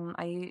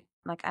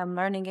I'm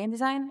learning game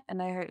design,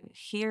 and I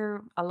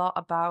hear a lot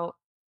about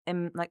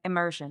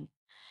immersion,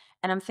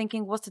 and I'm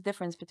thinking, what's the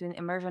difference between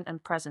immersion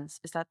and presence?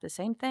 Is that the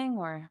same thing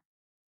or?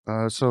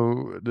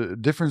 So the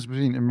difference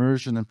between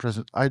immersion and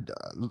present,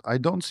 I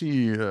don't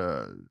see.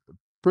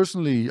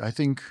 Personally, I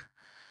think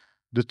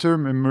the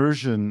term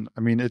immersion.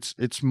 I mean,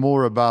 it's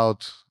more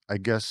about, I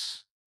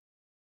guess,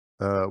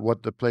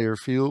 what the player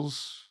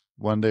feels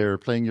when they're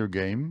playing your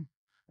game,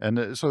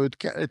 and so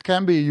it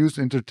can be used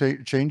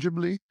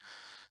interchangeably.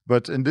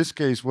 But in this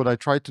case, what I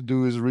try to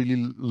do is really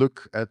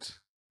look at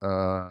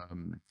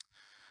um,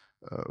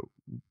 uh,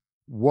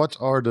 what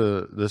are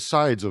the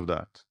sides of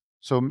that.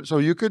 So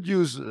you could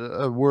use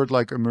a word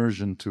like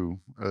immersion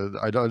too.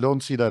 I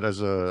don't see that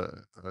as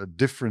a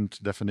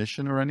different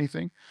definition or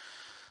anything.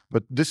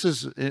 But this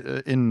is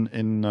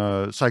in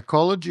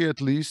psychology,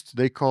 at least,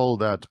 they call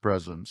that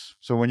presence.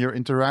 So when you're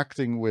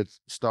interacting with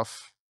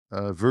stuff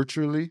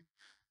virtually,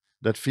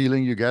 that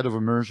feeling you get of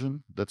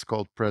immersion, that's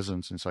called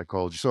presence in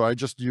psychology. So I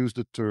just use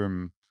the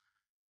term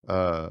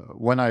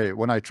when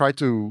I tried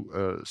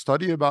to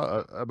study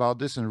about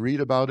this and read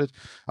about it.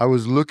 I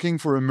was looking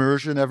for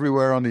immersion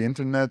everywhere on the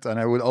internet, and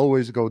I would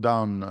always go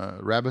down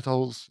rabbit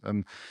holes.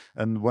 And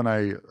when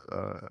I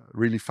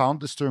really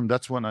found this term,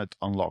 that's when it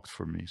unlocked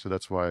for me. So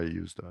that's why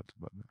I used that.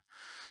 But,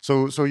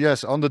 so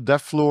yes, on the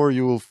dev floor,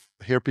 you will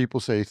hear people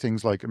say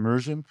things like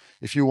immersion.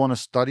 If you want to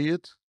study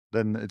it,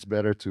 then it's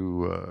better to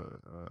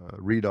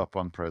read up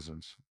on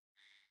presence.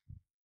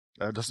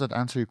 Does that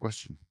answer your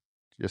question?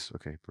 Yes.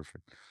 Okay.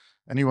 Perfect.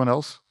 Anyone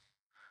else?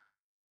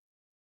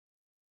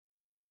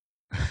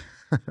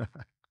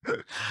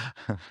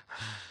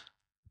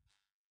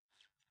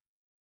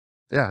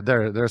 Yeah,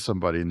 there's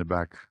somebody in the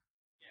back.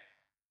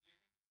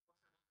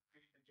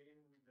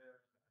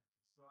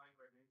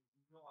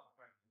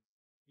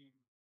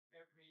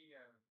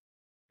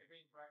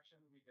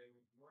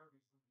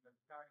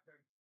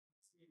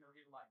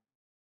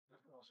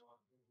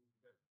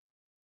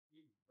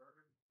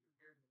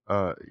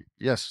 Uh,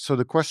 yes. So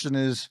the question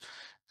is,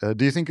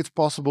 do you think it's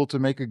possible to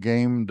make a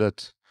game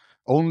that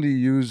only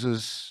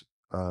uses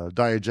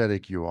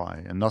diegetic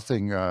UI and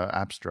nothing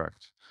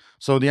abstract?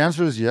 So the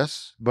answer is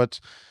yes, but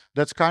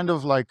that's kind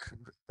of like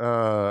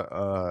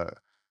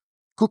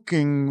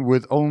cooking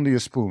with only a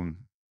spoon.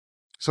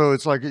 So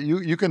it's like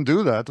you can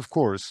do that, of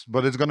course,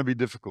 but it's going to be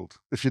difficult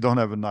if you don't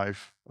have a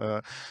knife.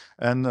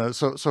 And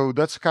so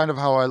that's kind of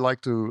how I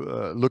like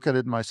to look at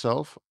it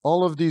myself.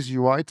 All of these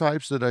UI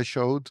types that I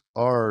showed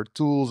are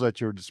tools at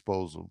your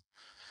disposal,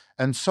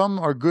 and some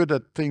are good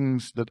at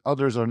things that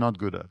others are not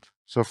good at.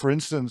 So, for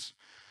instance,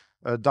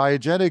 a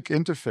diegetic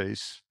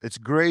interface, it's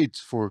great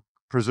for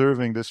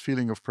preserving this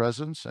feeling of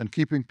presence and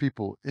keeping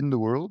people in the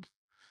world,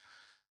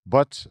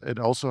 but it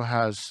also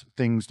has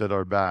things that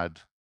are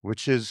bad,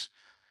 which is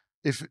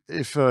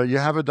if you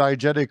have a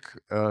diegetic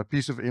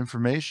piece of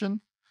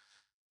information,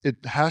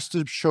 it has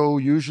to show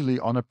usually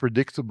on a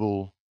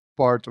predictable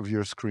part of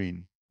your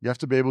screen. You have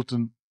to be able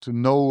to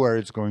know where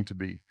it's going to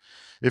be.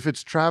 If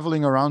it's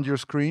traveling around your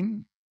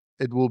screen,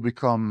 it will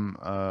become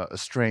a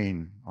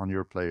strain on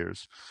your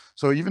players.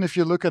 So even if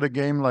you look at a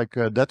game like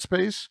Dead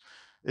Space,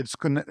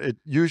 it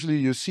usually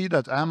you see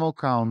that ammo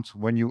count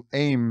when you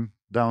aim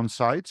down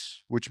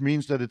sights, which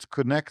means that it's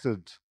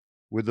connected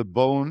with a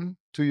bone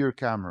to your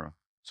camera.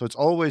 So it's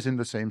always in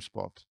the same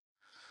spot.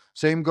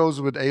 Same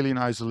goes with Alien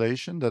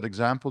Isolation, that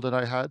example that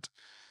I had.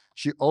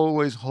 She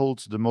always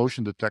holds the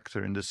motion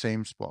detector in the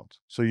same spot.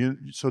 So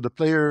the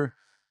player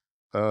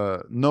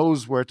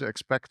knows where to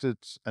expect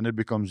it, and it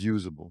becomes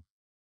usable.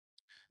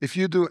 If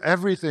you do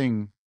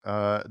everything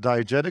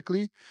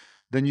diegetically,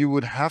 then you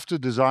would have to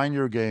design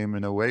your game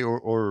in a way,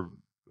 or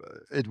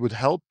it would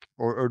help,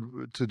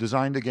 or to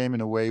design the game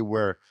in a way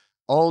where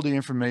all the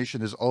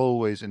information is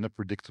always in a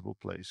predictable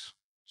place.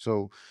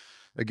 So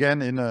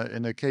again, in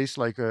a case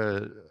like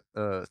a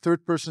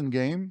third-person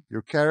game,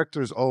 your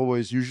character is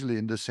always usually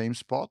in the same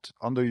spot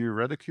under your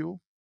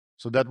reticule,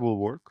 so that will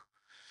work.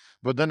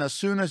 But then, as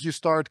soon as you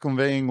start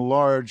conveying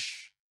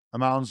large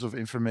amounts of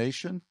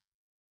information,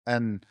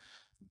 and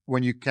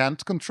when you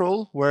can't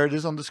control where it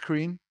is on the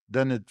screen,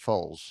 then it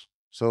falls.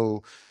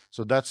 So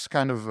that's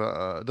kind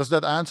of does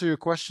that answer your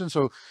question?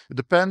 So it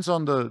depends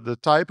on the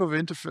type of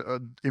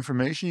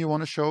information you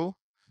want to show.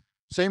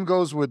 Same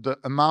goes with the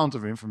amount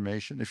of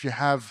information. If you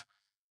have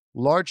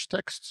large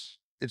texts,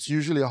 it's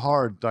usually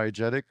hard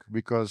diegetic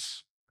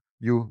because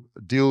you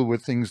deal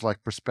with things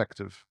like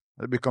perspective.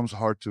 It becomes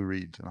hard to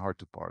read and hard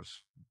to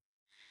parse.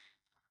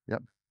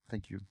 Yep.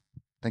 Thank you.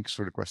 Thanks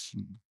for the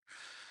question.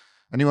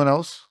 Anyone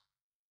else?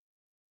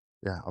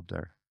 Yeah, up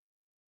there.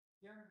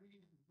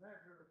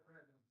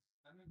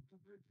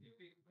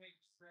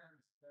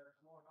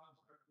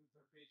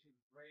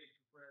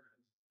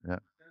 Yeah.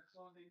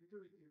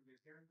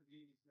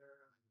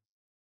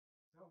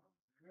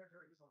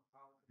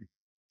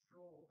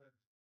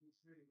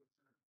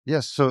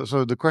 Yes. So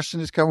the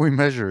question is, can we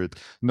measure it?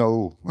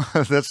 No,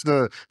 that's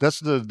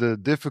the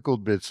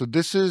difficult bit. So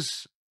this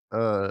is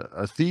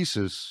a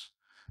thesis,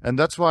 and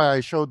that's why I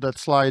showed that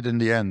slide in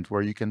the end,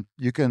 where you can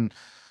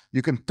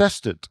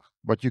test it,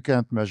 but you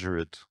can't measure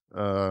it.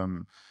 I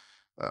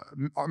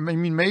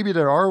mean, maybe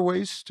there are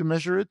ways to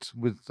measure it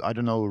with, I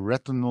don't know,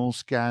 retinal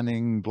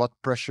scanning, blood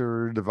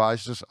pressure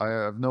devices. I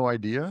have no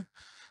idea.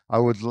 I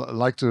would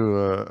like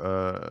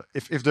to,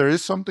 if there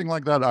is something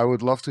like that, I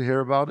would love to hear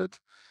about it.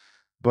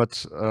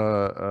 But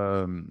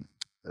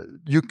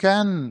you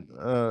can,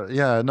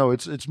 yeah, no,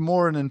 it's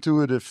more an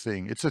intuitive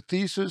thing. It's a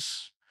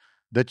thesis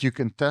that you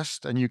can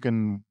test and you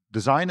can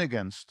design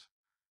against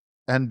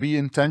and be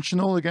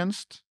intentional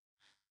against,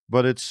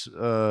 but it's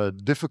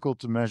difficult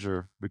to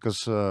measure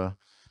because,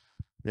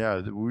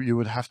 yeah, you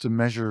would have to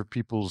measure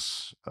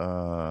people's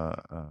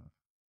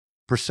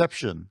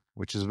perception,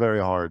 which is very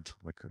hard.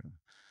 Like,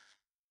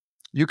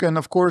 you can,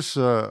 of course,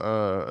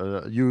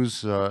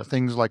 use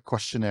things like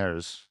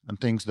questionnaires and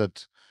things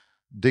that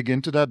dig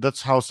into that.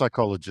 That's how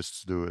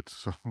psychologists do it.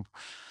 So,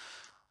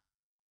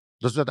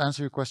 does that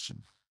answer your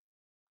question?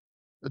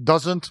 It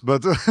doesn't,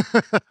 but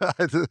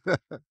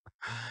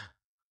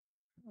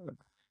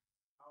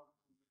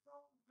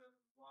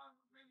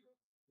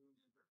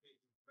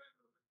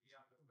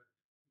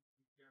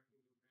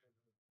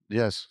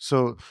yes.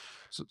 So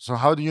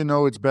how do you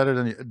know it's better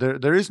than there?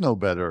 There is no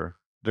better.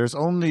 There's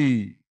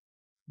only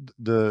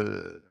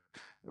the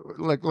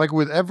like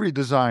with every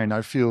design.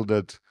 I feel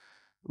that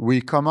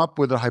we come up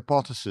with a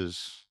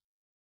hypothesis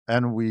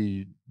and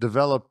we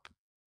develop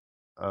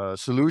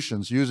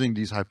solutions using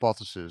these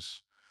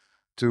hypotheses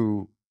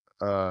to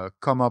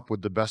come up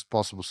with the best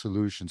possible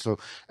solution. So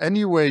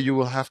anyway, you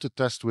will have to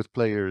test with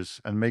players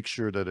and make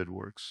sure that it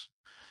works.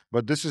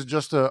 But this is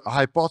just a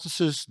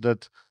hypothesis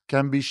that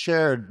can be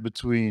shared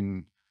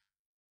between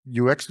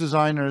UX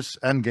designers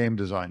and game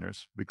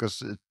designers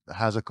because it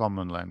has a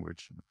common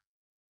language.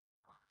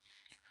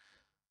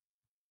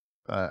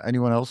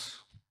 Anyone else?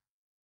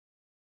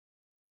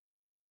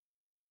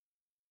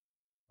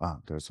 Ah,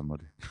 there's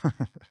somebody.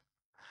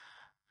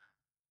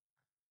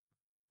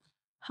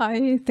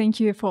 Hi, thank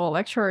you for the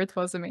lecture. It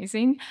was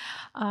amazing.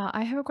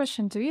 I have a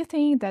question. Do you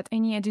think that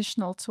any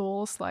additional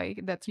tools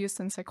like that used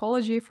in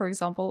psychology, for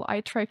example,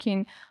 eye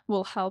tracking,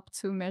 will help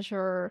to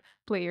measure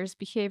players'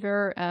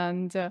 behavior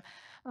and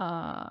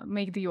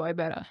make the UI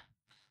better?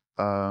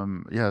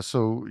 Yeah,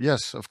 so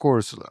yes, of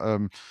course.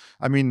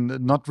 I mean,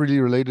 not really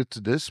related to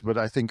this, but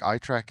I think eye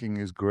tracking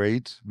is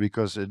great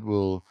because it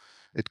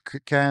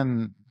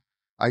can,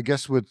 I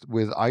guess,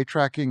 with eye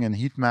tracking and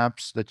heat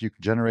maps that you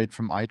generate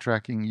from eye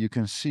tracking, you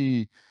can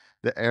see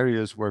the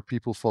areas where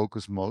people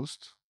focus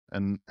most,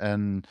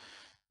 and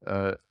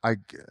uh, I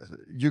g-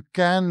 you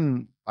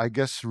can, I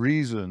guess,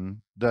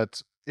 reason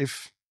that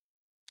if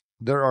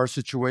there are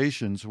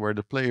situations where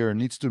the player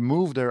needs to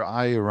move their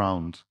eye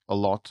around a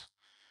lot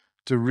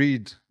to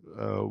read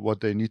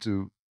what they need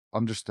to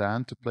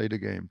understand to play the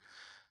game,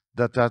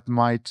 that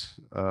might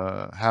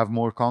have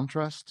more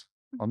contrast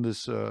on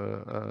this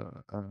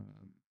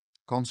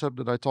concept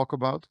that I talk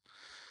about.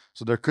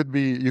 So there could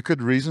be, you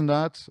could reason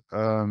that.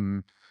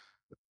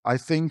 I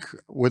think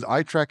with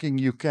eye tracking,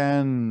 you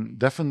can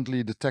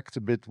definitely detect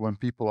a bit when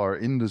people are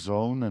in the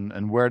zone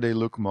and where they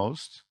look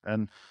most.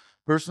 And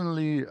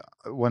personally,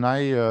 when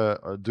I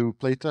do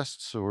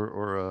playtests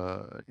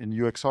or in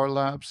UXR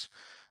labs,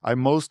 I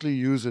mostly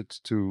use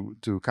it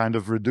to kind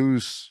of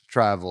reduce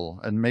travel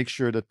and make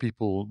sure that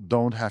people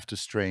don't have to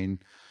strain,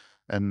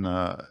 and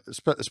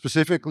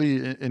specifically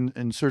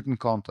in certain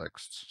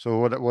contexts. So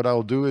what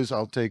I'll do is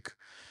I'll take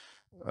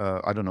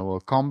I don't know,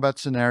 a combat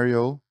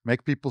scenario,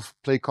 make people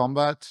play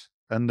combat,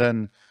 and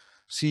then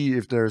see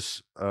if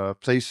there's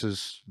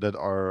places that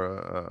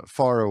are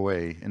far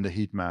away in the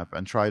heat map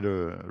and try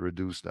to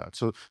reduce that.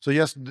 So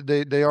yes,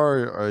 they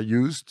are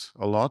used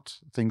a lot.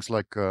 Things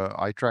like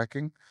eye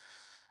tracking,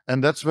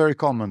 and that's very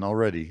common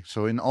already.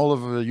 So in all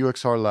of the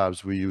UXR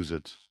labs, we use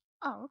it.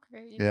 Oh,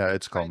 okay. Yeah,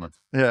 it's Tried common.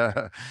 it.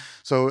 Yeah.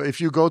 So if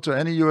you go to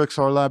any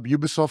UXR lab,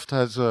 Ubisoft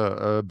has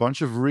a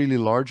bunch of really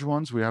large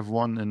ones. We have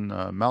one in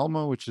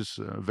Malmo, which is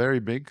very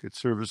big. It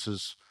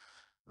services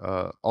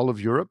all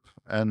of Europe.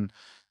 And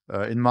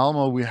in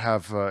Malmo, we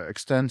have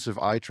extensive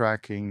eye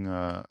tracking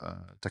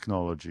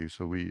technology.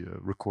 So we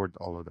record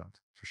all of that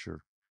for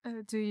sure.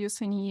 Do you use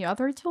any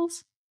other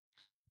tools?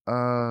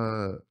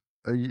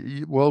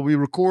 Well, we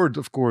record,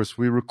 of course,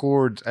 we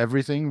record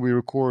everything. We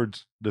record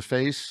the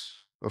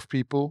face of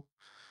people,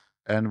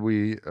 and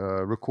we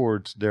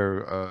record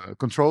their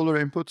controller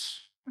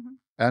inputs Mhm.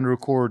 and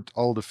record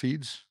all the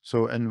feeds.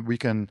 So, and we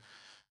can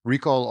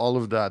recall all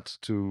of that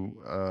to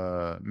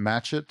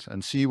match it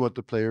and see what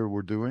the player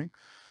were doing.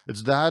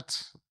 It's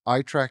that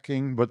eye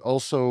tracking, but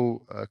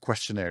also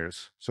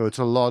questionnaires. So it's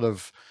a lot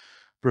of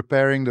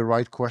preparing the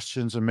right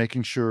questions and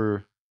making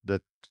sure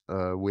that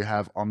we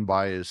have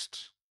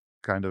unbiased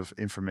kind of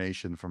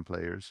information from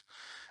players.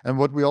 And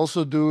what we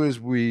also do is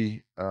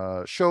we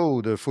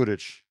show the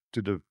footage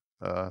to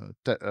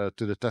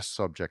the test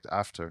subject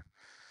after.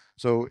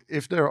 So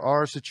if there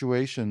are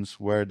situations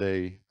where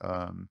they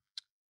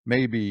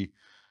maybe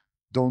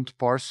don't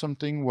parse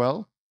something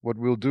well, what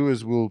we'll do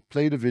is we'll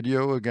play the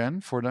video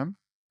again for them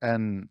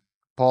and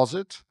pause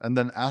it and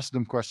then ask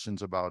them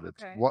questions about it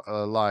Okay.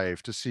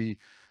 live to see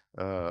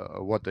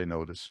what they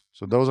notice.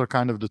 So those are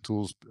kind of the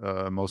tools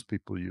most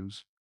people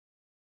use.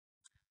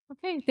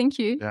 Okay, thank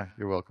you. Yeah,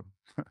 you're welcome.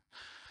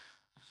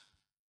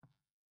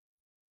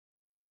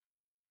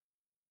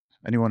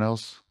 Anyone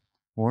else?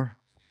 More?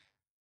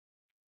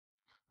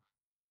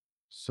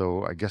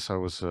 So I guess I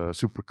was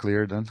super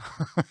clear then.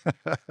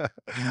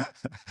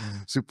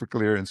 Super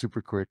clear and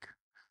super quick.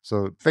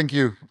 So thank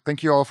you.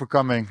 Thank you all for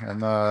coming,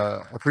 and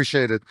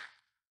appreciate it.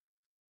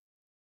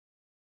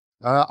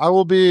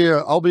 I'll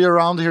be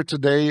around here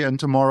today and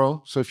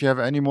tomorrow. So if you have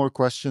any more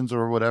questions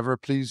or whatever,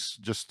 please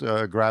just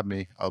grab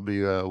me. I'll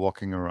be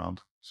walking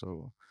around.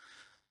 So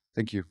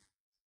thank you.